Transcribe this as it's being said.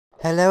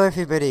Hello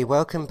everybody,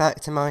 welcome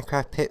back to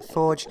Minecraft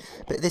Pitforge,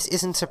 but this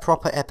isn't a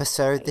proper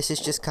episode, this is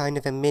just kind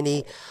of a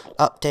mini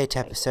update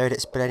episode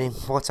explaining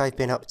what I've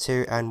been up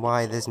to and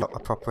why there's not a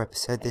proper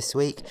episode this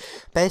week.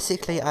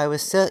 Basically, I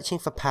was searching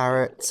for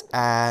parrots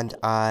and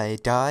I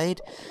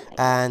died,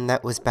 and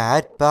that was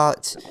bad,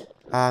 but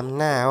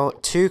now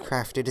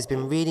 2Crafted has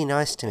been really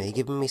nice to me,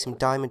 giving me some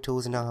diamond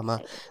tools and armor,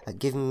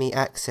 giving me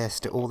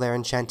access to all their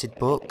enchanted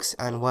books,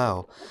 and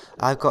well,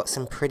 I've got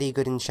some pretty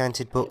good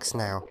enchanted books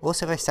now.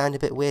 Also, if I sound a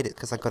bit weird, it's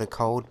because I've got a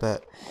cold,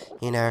 but,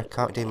 you know,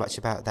 can't do much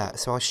about that.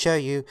 So I'll show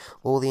you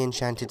all the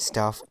enchanted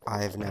stuff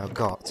I've now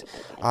got.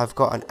 I've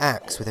got an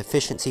axe with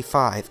efficiency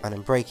 5 and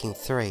I'm breaking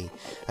 3.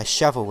 A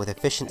shovel with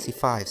efficiency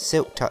 5,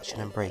 silk touch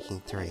and I'm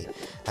breaking 3.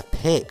 A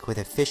pick with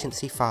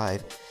efficiency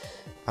 5.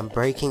 I'm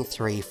breaking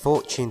 3,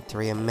 fortune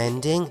 3, and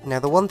mending. Now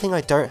the one thing I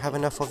don't have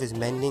enough of is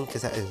mending,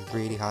 because that is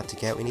really hard to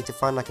get. We need to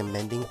find like a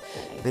mending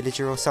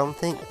villager or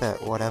something,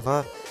 but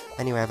whatever.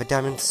 Anyway, I have a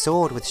diamond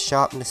sword with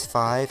sharpness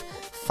 5,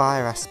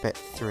 fire aspect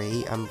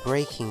 3, and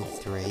breaking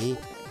 3.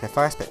 No,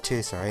 fire aspect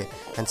 2, sorry,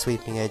 and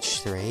sweeping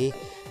edge 3.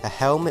 A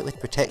helmet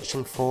with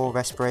protection 4,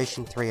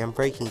 respiration 3, and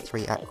breaking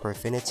 3, aqua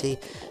affinity.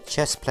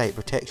 Chest plate,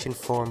 protection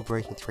 4, and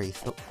breaking 3,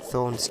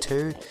 thorns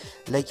 2.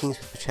 Leggings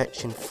with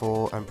protection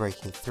 4, and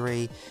breaking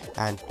 3.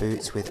 And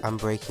boots with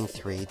unbreaking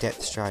 3,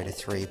 depth strider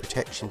 3,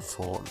 protection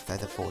 4, and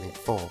feather falling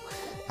 4.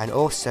 And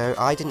also,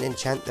 I didn't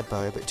enchant the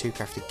bow, but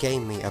 2Crafted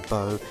gave me a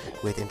bow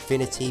with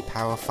infinity,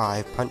 power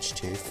 5, punch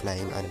 2,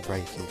 flame, and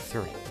breaking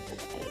 3.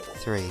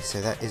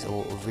 So that is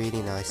all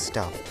really nice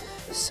stuff.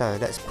 So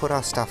let's put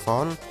our stuff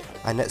on.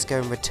 And let's go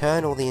and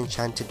return all the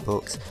enchanted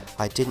books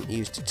I didn't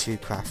use to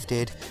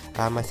 2Crafted.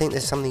 I think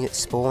there's something at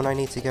spawn I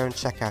need to go and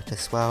check out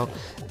as well.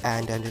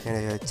 And I'm just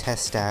going to go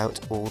test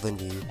out all the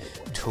new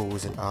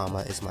tools and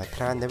armor is my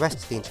plan. The rest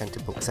of the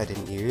enchanted books I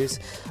didn't use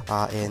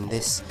are in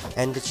this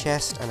ender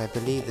chest. And I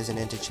believe there's an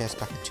ender chest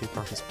back at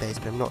 2Crafted's base,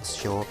 but I'm not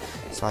sure.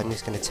 So I'm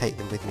just going to take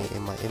them with me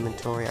in my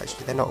inventory.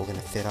 Actually, they're not all going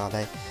to fit, are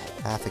they?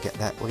 Forget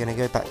that. We're going to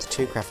go back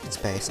to 2Crafted's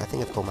base. I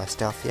think I've got my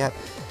stuff, yep.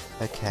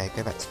 Okay,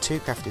 go back to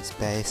 2Crafted's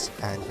base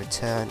and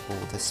return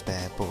all the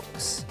spare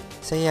books.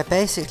 So yeah,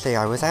 basically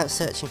I was out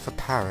searching for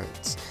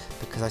parrots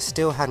because I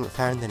still hadn't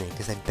found any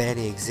because they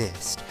barely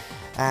exist.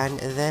 And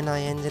then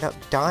I ended up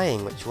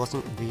dying, which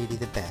wasn't really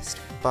the best.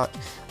 But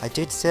I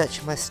did search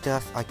for my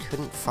stuff, I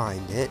couldn't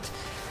find it.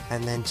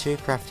 And then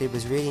 2Crafted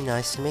was really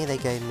nice to me. They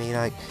gave me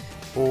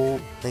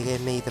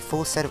the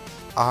full set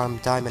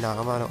of diamond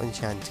armor, not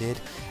enchanted,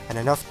 and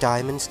enough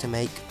diamonds to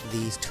make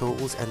these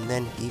tools, and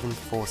then even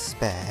 4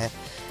 spare.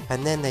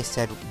 And then they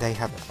said they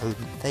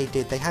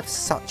have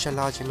such a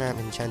large amount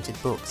of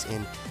enchanted books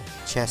in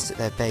chests at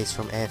their base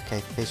from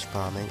AFK fish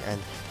farming,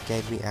 and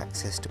gave me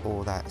access to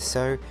all that.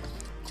 So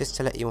just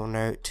to let you all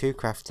know,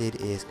 2Crafted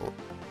is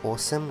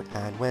awesome,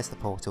 and where's the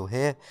portal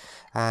here?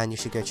 And you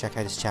should go check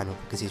out his channel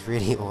because he's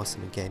really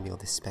awesome and gave me all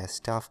this spare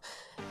stuff.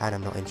 And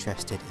I'm not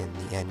interested in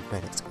the end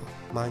credits of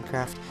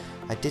Minecraft.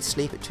 I did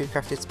sleep at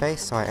 2Crafted's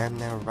base, so I am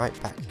now right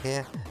back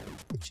here,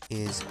 which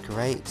is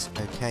great.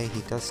 Okay,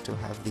 he does still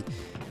have the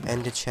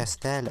ender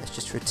chest there. Let's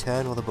just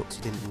return all the books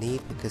we didn't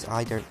need because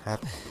I don't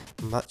have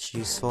much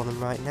use for them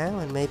right now,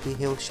 and maybe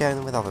he'll share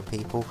them with other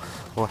people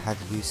or have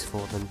use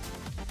for them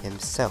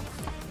himself.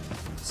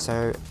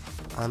 So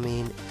I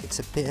mean, it's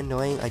a bit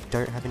annoying I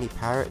don't have any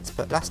parrots,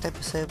 but last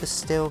episode was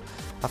still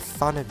a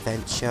fun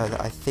adventure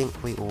that I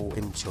think we all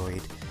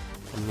enjoyed.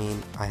 I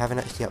mean, I haven't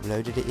actually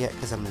uploaded it yet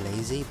because I'm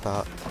lazy,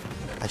 but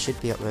I should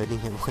be uploading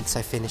it once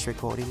I finish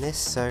recording this,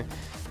 so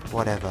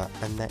whatever.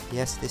 And that,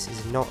 yes, this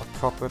is not a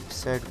proper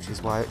episode, which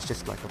is why it's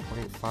just like a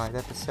 0.5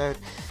 episode.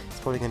 It's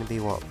probably going to be,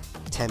 what,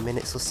 10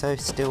 minutes or so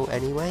still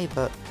anyway,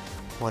 but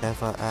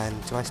whatever.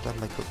 And do I still have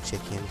my cooked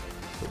chicken,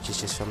 which is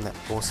just from that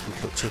awesome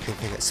cooked chicken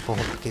thing at spawn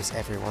that gives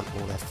everyone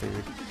all their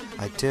food?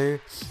 I do.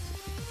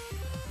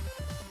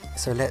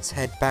 So let's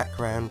head back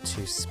round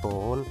to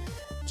spawn,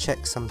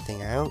 check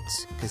something out,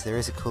 because there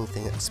is a cool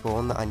thing at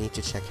spawn that I need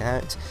to check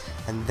out,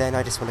 and then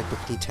I just want to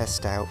quickly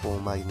test out all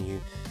my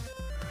new,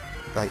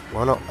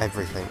 well, not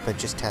everything, but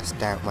just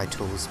test out my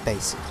tools,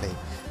 basically.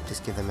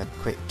 Just give them a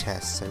quick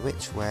test. So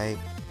which way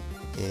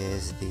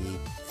is the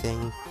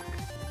thing?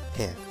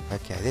 Here.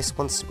 Okay, this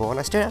one's spawn.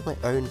 I still have my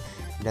own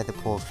nether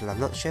portal. I'm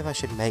not sure if I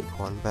should make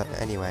one, but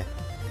anyway.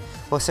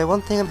 Well, so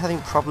one thing I'm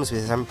having problems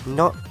with is I'm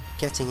not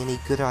getting any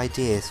good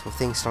ideas for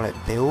things to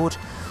like build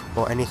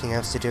or anything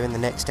else to do in the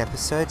next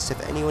episode. So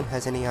if anyone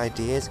has any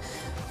ideas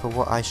for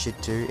what I should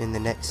do in the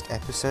next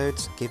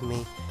episodes, give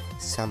me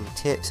some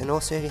tips. And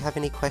also, if you have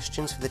any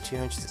questions for the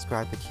 200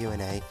 subscriber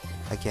Q&A,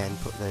 again,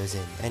 put those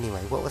in.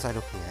 Anyway, what was I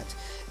looking at?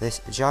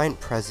 This giant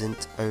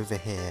present over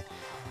here.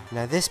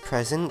 Now this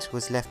present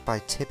was left by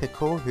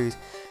Typical, who's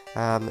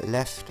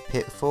left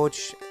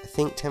Pitforge, I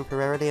think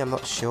temporarily, I'm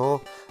not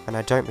sure, and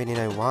I don't really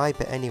know why,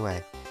 but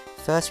anyway.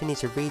 First we need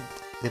to read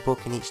the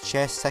book in each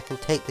chest.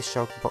 Second, take the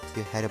shulker box with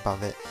your head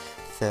above it.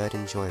 Third,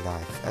 enjoy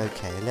life.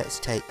 Okay, let's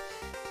take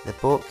the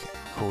book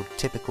called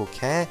Typical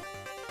Care.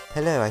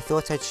 Hello, I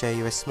thought I'd show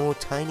you a small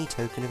tiny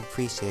token of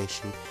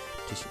appreciation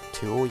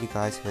to all you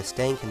guys who are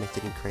staying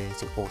committed and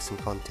creating awesome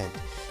content.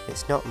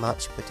 It's not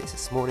much, but it's a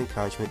small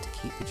encouragement to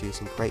keep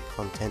producing great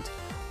content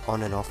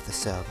on and off the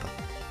server.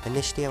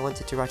 Initially I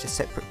wanted to write a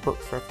separate book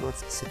for everyone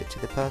specific to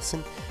the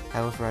person,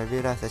 however I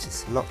realised there's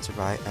just a lot to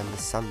write, and with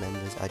some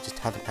members I just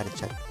haven't had a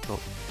chance to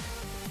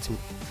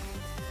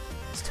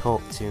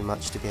talk too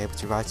much to be able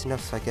to write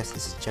enough, so I guess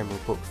this is a general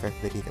book for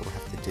everybody that will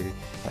have to do.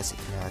 That's it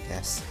for now, I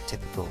guess.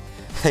 Typical.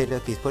 Hey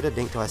look, he's put a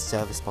link to our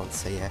server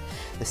sponsor, yeah.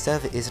 The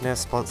server is now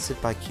sponsored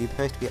by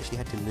CubeHost. We actually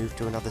had to move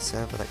to another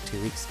server like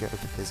 2 weeks ago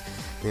because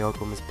the old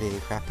one was being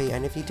crappy,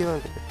 and if you do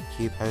own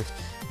CubeHost,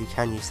 you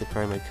can use the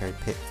promo code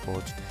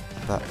Pitforge,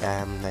 but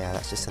yeah,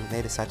 that's just something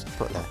they decided to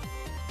put there.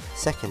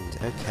 Second,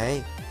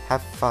 okay,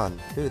 have fun.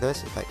 Ooh,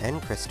 those look like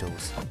end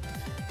crystals.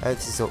 Oh,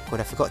 this is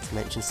awkward, I forgot to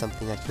mention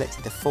something. I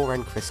collected the 4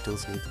 end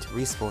crystals needed to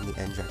respawn the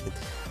end dragon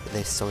that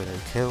they solo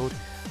killed.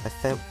 I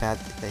felt bad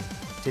that they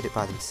did it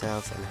by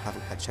themselves and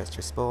haven't had a chance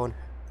to respawn.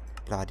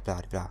 Blah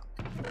blah blah.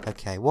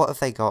 Okay, what have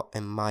they got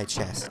in my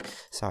chest?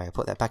 Sorry, I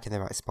put that back in the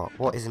right spot.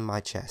 What is in my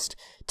chest?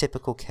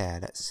 Typical care.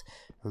 Let's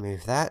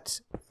remove that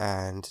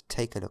and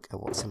take a look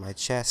at what's in my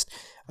chest.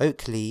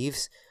 Oak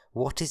leaves.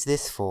 What is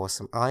this for?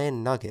 Some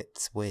iron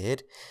nuggets.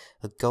 Weird.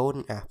 A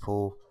golden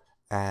apple.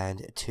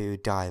 And 2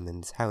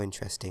 diamonds. How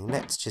interesting.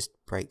 Let's just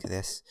break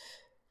this.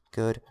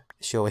 Good.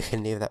 Sure, we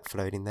can leave that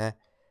floating there.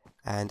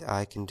 And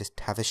I can just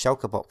have a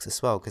shulker box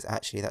as well, because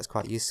actually that's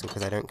quite useful,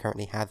 because I don't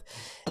currently have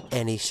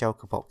any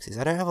shulker boxes.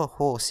 I don't have a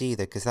horse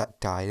either, because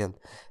that died in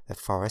the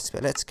forest.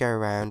 But let's go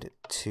around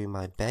to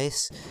my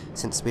base.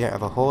 Since we don't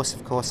have a horse,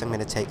 of course, I'm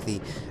going to take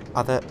the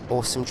other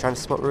awesome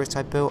transport route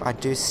I built. I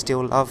do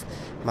still love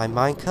my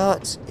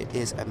minecart. It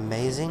is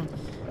amazing.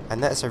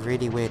 And that's a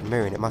really weird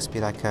moon. It must be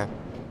like a...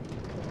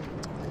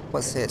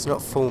 What's it? It's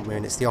not full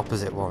moon, it's the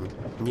opposite one.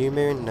 New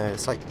moon? No,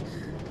 it's like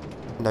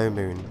no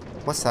moon.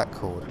 What's that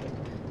called?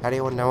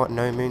 Anyone know what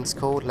no moon's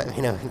called? Let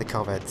me know in the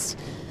comments.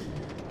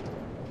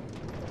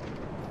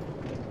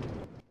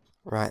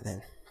 Right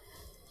then.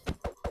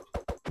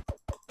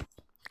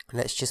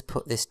 Let's just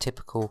put this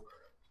typical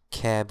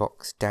care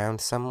box down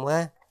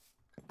somewhere.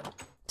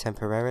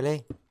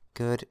 Temporarily.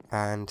 Good.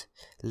 And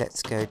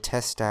let's go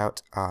test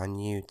out our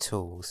new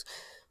tools.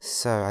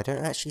 So, I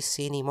don't actually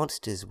see any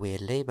monsters,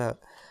 weirdly,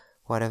 but...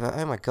 whatever.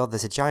 Oh my god,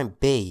 there's a giant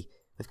bee.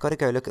 We've got to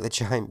go look at the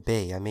giant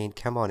bee. I mean,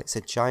 come on, it's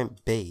a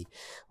giant bee.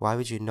 Why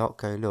would you not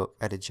go look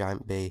at a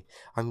giant bee?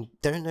 I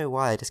don't know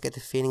why, I just get the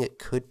feeling it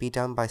could be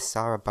done by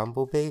Sarah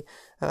Bumblebee.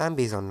 Oh,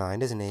 Ambi's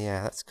online, isn't he?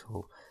 Yeah, that's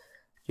cool.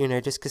 You know,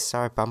 just because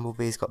Sarah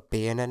Bumblebee's got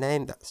bee in her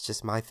name, that's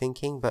just my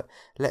thinking. But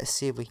let's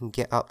see if we can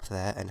get up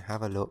there and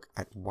have a look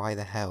at why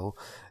the hell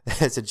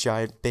there's a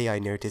giant bee I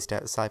noticed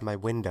outside my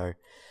window.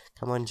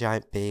 Come on,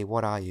 giant bee,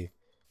 what are you?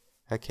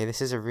 Okay,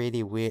 this is a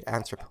really weird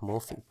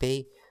anthropomorphic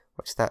bee.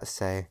 What's that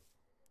say?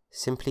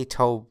 Simply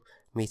told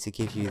me to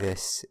give you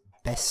this.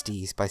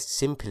 Besties by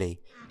Simply.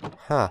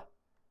 Huh.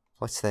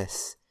 What's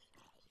this?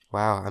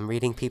 Wow, I'm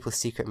reading people's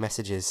secret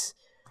messages.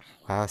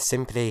 Wow,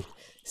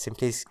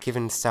 Simply's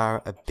given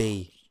Sarah a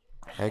bee.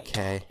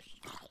 Okay.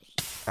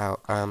 Oh,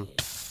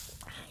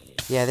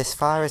 yeah, this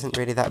fire isn't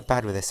really that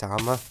bad with this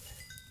armor.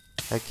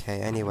 Okay,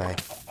 anyway.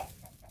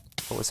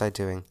 What was I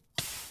doing?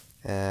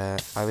 I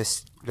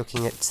was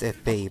looking at a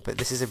bee, but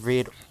this is a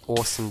really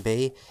awesome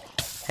bee.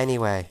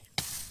 Anyway,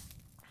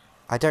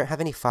 I don't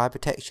have any fire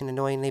protection,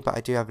 annoyingly, but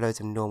I do have loads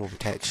of normal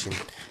protection.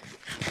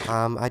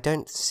 I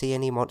don't see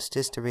any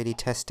monsters to really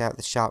test out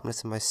the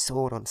sharpness of my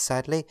sword on,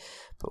 sadly,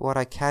 but what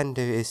I can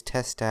do is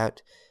test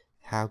out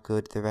how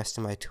good the rest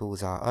of my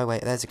tools are. Oh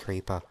wait, there's a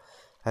creeper.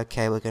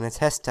 Okay, we're going to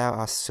test out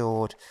our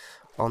sword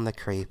on the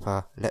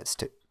creeper. Let's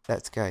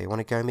go. You want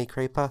to go me,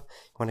 creeper?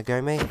 You want to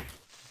go me?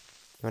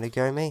 You want to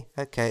go me?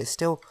 Okay, it's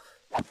still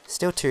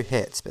 2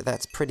 hits, but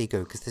that's pretty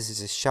good, because this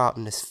is a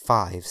sharpness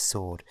 5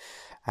 sword.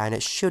 And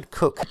it should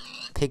cook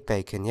pig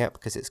bacon, yep,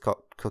 because it's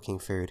got cooking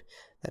food.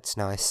 That's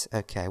nice.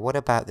 Okay, what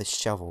about this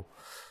shovel?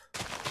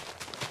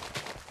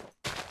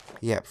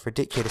 Yep,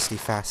 ridiculously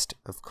fast,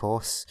 of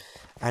course.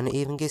 And it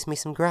even gives me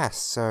some grass,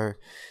 so,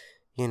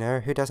 you know,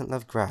 who doesn't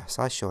love grass?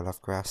 I sure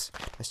love grass.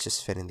 Let's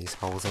just fill in these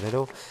holes a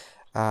little.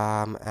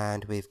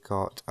 And we've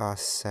got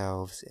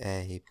ourselves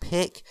a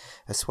pick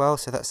as well,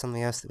 so that's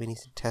something else that we need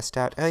to test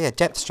out. Oh yeah,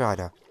 depth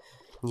strider.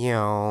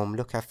 Yum,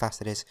 look how fast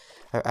it is.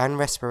 Oh, and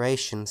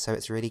respiration, so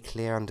it's really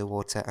clear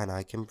underwater and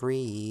I can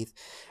breathe.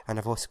 And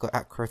I've also got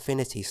aqua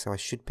affinity, so I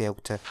should be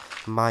able to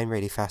mine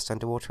really fast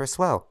underwater as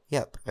well.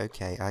 Yep,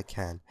 okay, I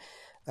can.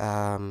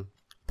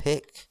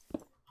 Pick.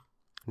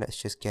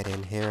 Let's just get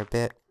in here a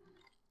bit.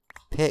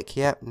 Pick,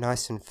 yep,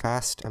 nice and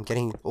fast. I'm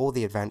getting all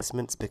the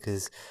advancements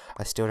because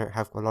I still don't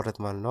have a lot of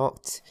them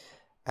unlocked.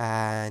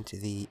 And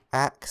the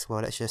axe,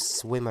 well, let's just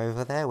swim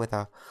over there with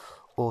our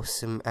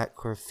awesome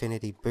aqua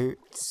affinity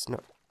boots.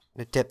 Not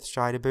the depth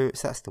strider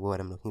boots, that's the word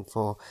I'm looking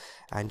for.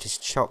 And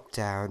just chop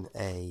down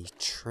a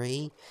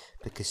tree,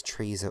 because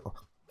trees are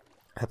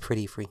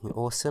pretty freaking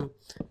awesome.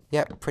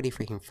 Yep, pretty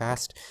freaking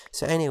fast.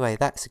 So anyway,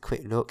 that's a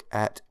quick look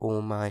at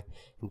all my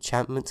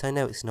enchantments. I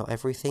know it's not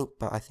everything,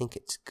 but I think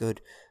it's good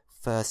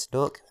first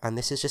look, and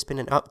this has just been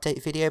an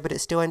update video, but it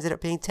still ended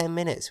up being 10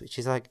 minutes, which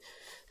is like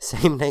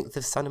same length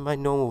of some of my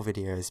normal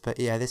videos. But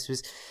yeah, this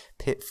was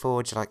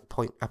Pitforge, like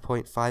a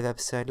 0.5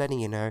 episode, letting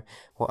you know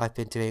what I've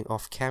been doing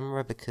off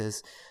camera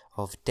because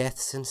of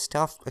deaths and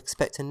stuff.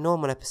 Expect a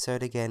normal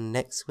episode again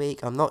next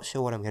week. I'm not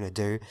sure what I'm going to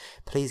do.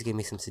 Please give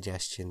me some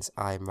suggestions.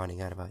 I'm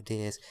running out of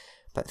ideas.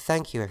 But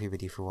thank you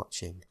everybody for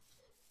watching.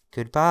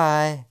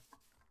 Goodbye.